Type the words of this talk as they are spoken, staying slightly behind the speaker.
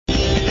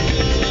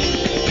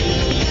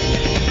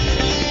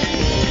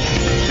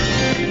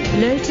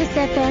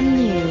FM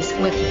News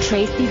with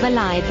Tracy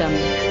Valaydham.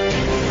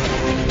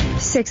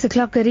 6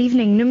 o'clock, good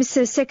evening.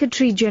 NUMSA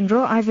Secretary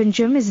General Ivan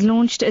Jim has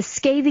launched a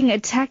scathing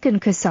attack on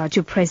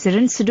COSATU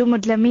President Sudumo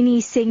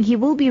Dlamini, saying he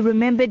will be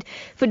remembered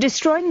for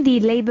destroying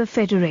the Labour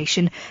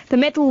Federation. The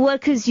Metal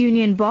Workers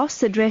Union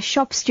boss addressed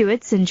shop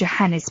stewards in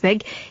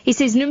Johannesburg. He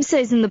says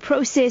NUMSA is in the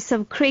process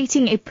of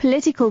creating a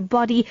political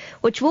body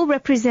which will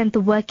represent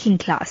the working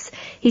class.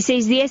 He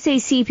says the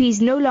SACP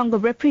is no longer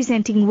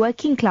representing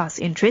working class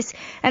interests,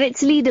 and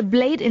its leader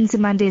Blade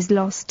Nzimande has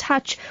lost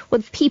touch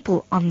with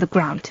people on the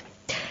ground.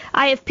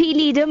 IFP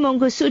leader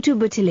Mangosuthu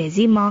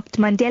Buthelezi marked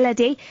Mandela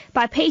Day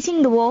by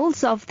painting the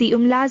walls of the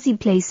Umlazi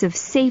Place of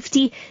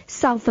Safety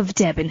south of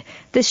Durban.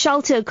 The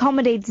shelter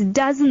accommodates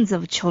dozens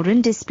of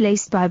children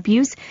displaced by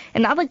abuse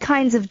and other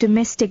kinds of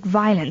domestic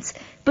violence.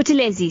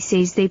 Buthelezi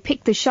says they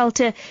picked the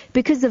shelter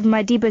because of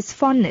Madiba's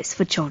fondness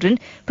for children.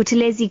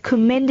 Buthelezi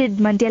commended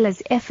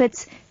Mandela's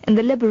efforts in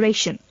the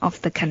liberation of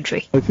the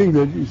country. I think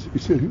that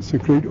it's a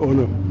great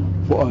honor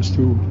for us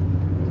to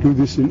do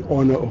this in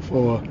honor of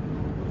our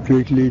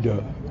great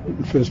leader,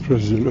 first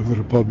president of the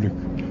Republic,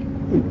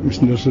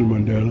 Mr. Nelson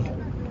Mandela.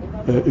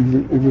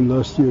 Even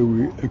last year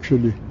we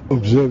actually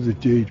observed the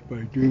date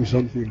by doing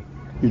something,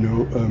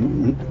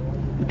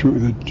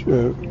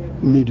 that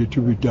needed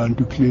to be done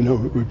to clean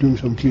up. We're doing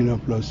some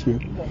cleanup last year,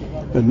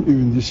 and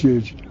even this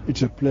year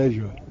it's a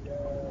pleasure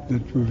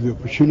that we have the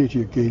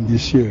opportunity again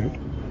this year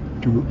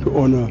to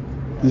honor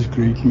this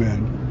great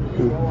man,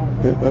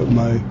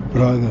 my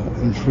brother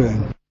and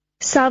friend.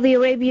 Saudi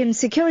Arabian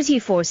security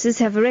forces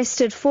have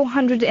arrested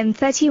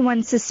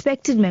 431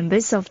 suspected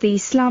members of the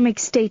Islamic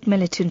State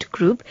militant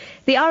group.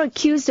 They are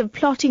accused of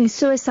plotting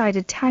suicide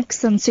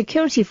attacks on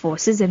security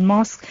forces and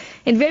mosques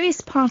in various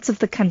parts of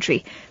the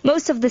country.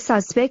 Most of the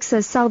suspects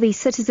are Saudi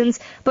citizens,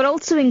 but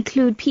also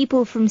include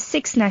people from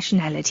 6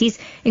 nationalities,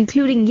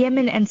 including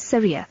Yemen and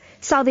Syria.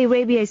 Saudi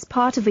Arabia is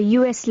part of a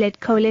US-led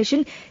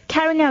coalition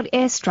carrying out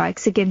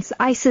airstrikes against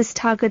ISIS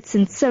targets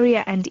in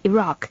Syria and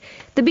Iraq.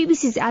 The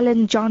BBC's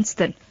Alan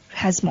Johnston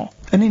has more.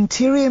 An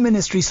Interior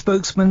Ministry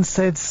spokesman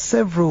said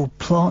several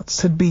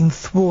plots had been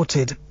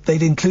thwarted.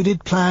 They'd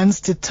included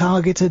plans to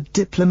target a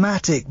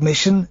diplomatic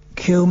mission,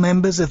 kill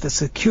members of the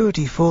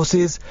security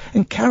forces,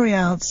 and carry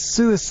out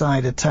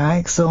suicide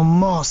attacks on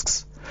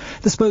mosques.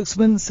 The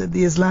spokesman said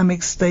the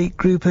Islamic State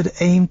group had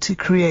aimed to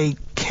create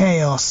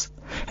chaos.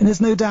 And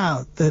there's no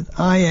doubt that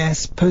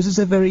IS poses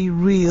a very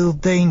real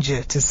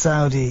danger to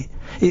Saudi.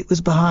 It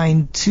was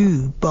behind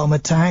 2 bomb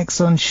attacks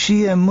on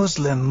Shia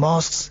Muslim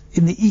mosques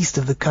in the east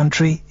of the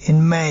country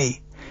in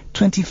May.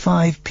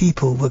 25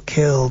 people were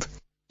killed.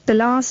 The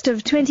last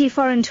of 20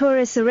 foreign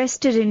tourists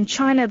arrested in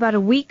China about a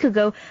week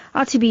ago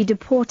are to be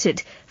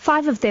deported.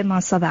 5 of them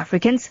are South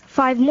Africans.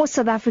 5 more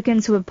South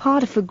Africans who were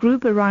part of a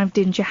group arrived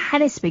in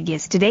Johannesburg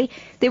yesterday.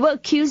 They were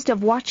accused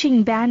of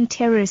watching banned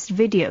terrorist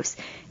videos.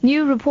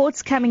 New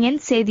reports coming in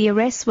say the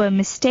arrests were a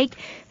mistake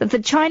that the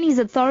Chinese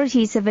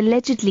authorities have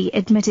allegedly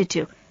admitted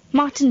to.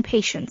 Martin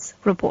Patience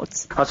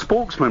reports. A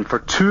spokesman for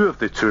 2 of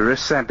the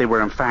tourists said they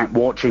were in fact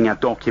watching a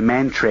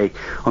documentary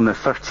on the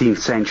 13th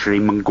century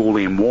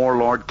Mongolian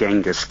warlord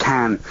Genghis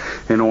Khan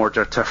in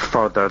order to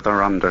further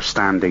their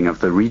understanding of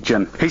the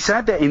region. He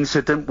said the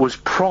incident was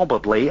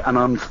probably an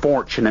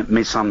unfortunate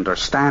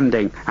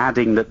misunderstanding,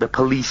 adding that the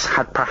police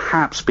had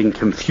perhaps been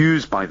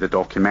confused by the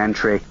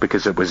documentary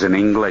because it was in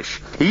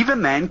English.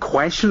 Even then,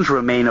 questions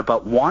remain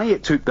about why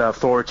it took the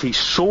authorities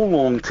so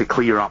long to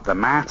clear up the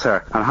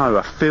matter and how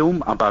a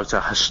film about a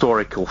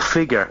historical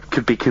figure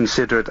could be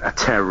considered a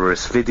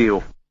terrorist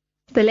video.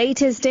 The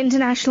latest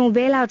international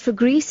bailout for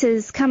Greece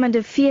has come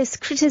under fierce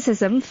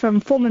criticism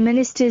from former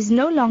ministers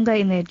no longer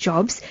in their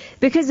jobs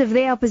because of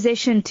their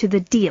opposition to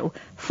the deal.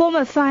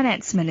 Former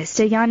Finance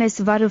Minister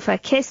Yanis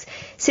Varoufakis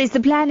says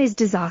the plan is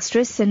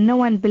disastrous and no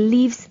one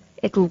believes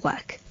it will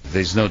work.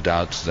 There's no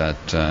doubt that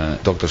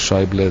Dr.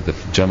 Schäuble, the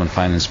German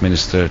finance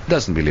minister,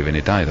 doesn't believe in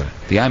it either.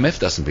 The IMF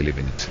doesn't believe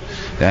in it.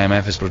 The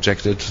IMF has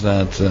projected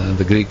that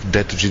the Greek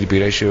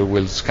debt-to-GDP ratio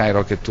will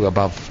skyrocket to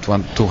above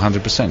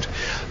 200%.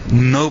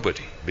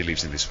 Nobody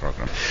believes in this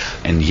program.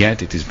 And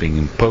yet it is being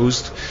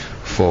imposed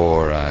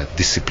for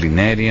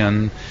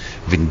disciplinarian,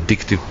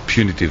 vindictive,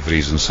 punitive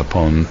reasons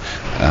upon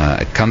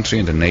a country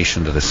and a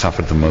nation that has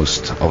suffered the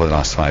most over the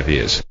last 5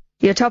 years.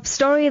 Your top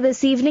story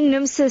this evening,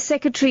 NUMSA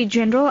Secretary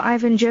General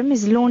Ivan Jim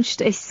has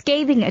launched a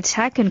scathing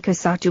attack on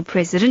COSATU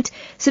President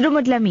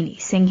Sudumo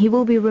Dlamini, saying he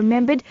will be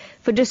remembered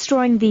for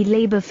destroying the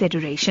Labour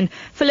Federation.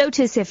 For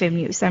Lotus FM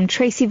News, I'm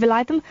Tracy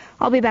Valaydham.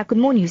 I'll be back with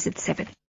more news at 7.